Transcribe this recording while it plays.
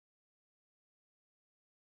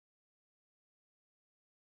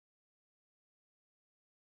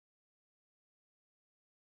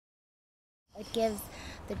It gives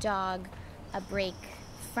the dog a break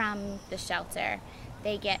from the shelter.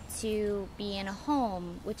 They get to be in a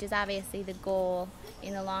home, which is obviously the goal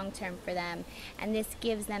in the long term for them. And this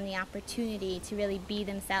gives them the opportunity to really be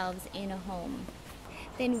themselves in a home.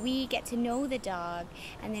 Then we get to know the dog,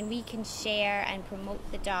 and then we can share and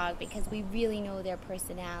promote the dog because we really know their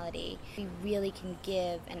personality. We really can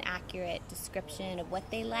give an accurate description of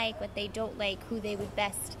what they like, what they don't like, who they would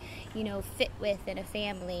best, fit with in a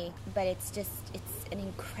family. But it's an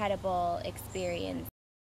incredible experience.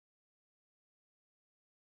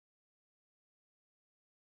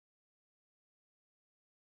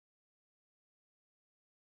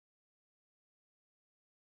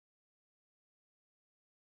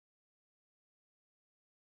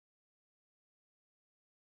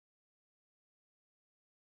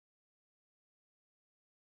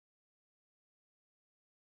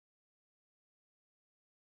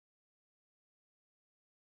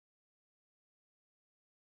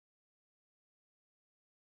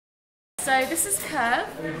 So this is Curve.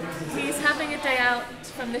 He's having a day out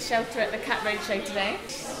from the shelter at the Cat Roadshow today.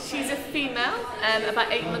 She's a female,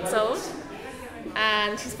 about 8 months old,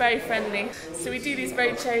 and she's very friendly. So we do these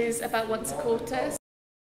roadshows about once a quarter.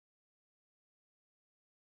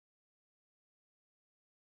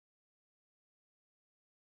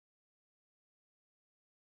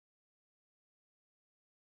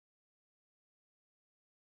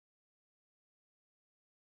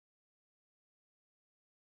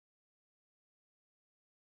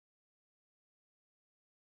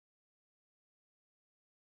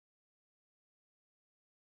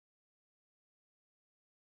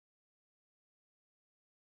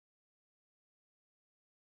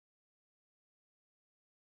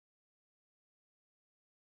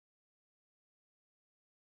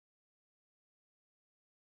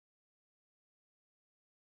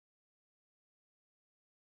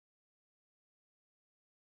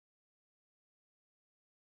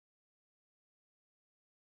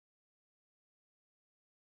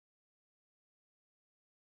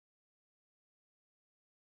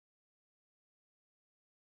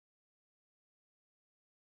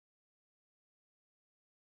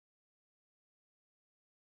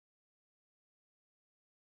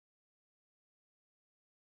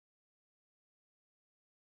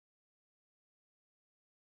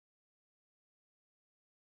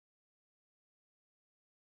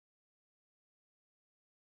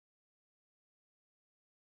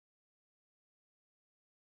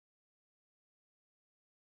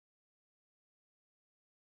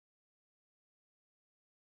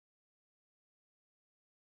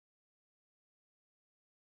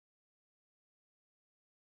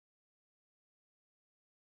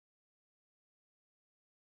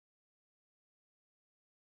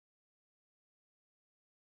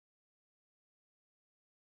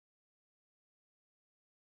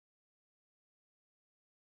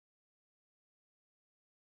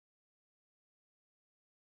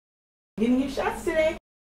 Getting your shots today.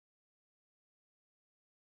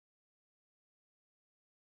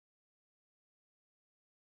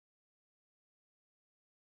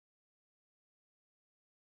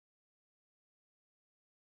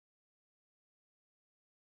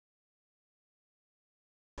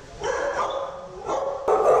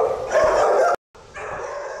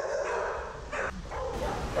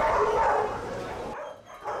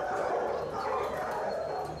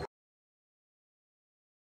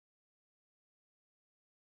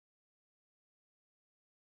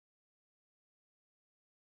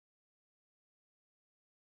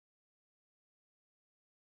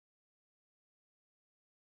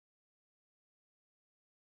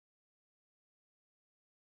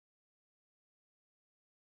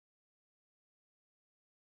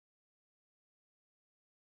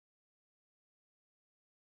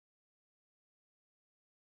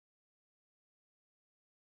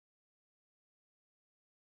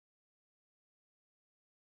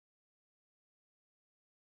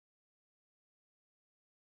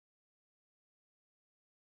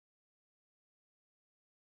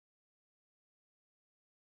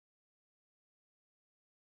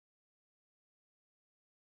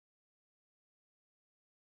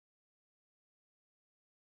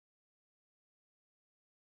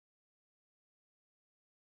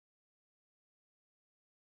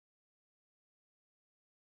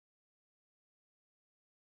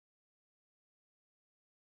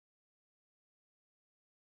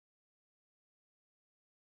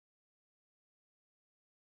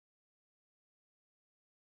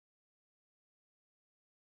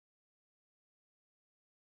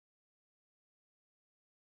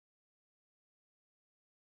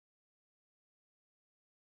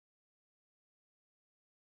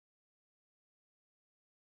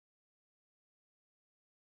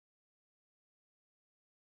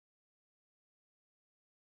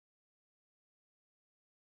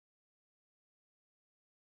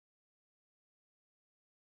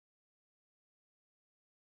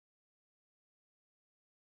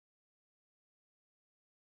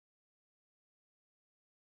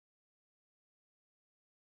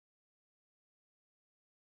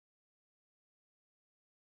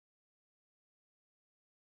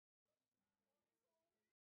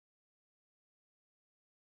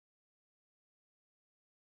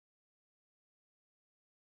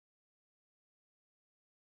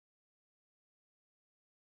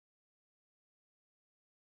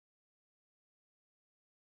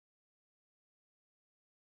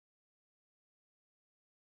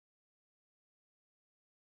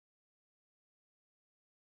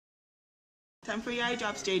 Time for your eye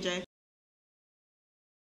drops, JJ.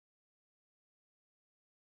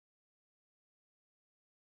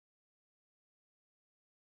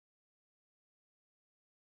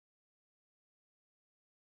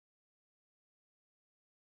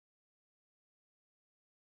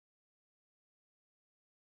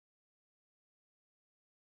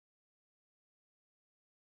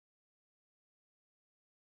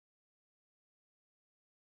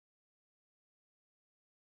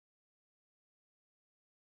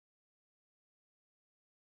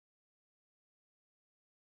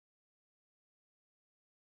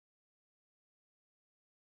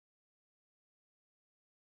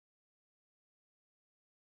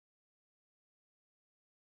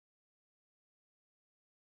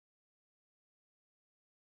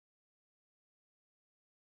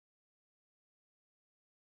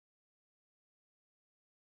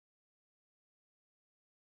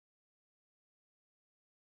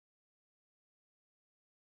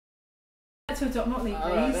 To adopt Motley, please.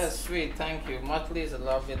 Oh, that's sweet. Thank you. Motley is a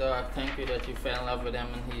lovely dog. Thank you that you fell in love with him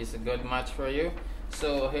and he's a good match for you.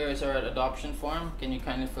 So here is our adoption form. Can you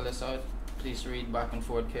kindly fill this out? Please read back and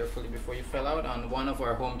forth carefully before you fill out. And one of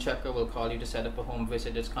our home checker will call you to set up a home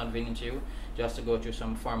visit that's convenient to you, just to go through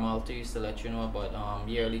some formalities to let you know about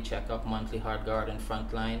yearly checkup, monthly hard guard and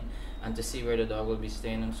frontline, and to see where the dog will be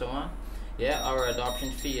staying and so on. Yeah, our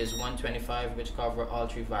adoption fee is $125, which cover all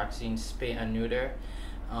 3 vaccines, spay and neuter.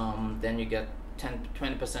 Then you get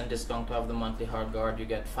 20% discount to have the monthly hard guard. You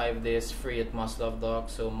get 5 days free at Must Love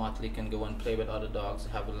Dogs, so Motley can go and play with other dogs,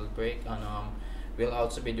 have a little break. And we'll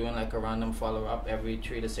also be doing like a random follow-up every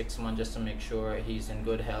 3 to 6 months just to make sure he's in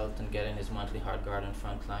good health and getting his monthly hard guard and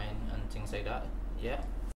frontline and things like that. Yeah.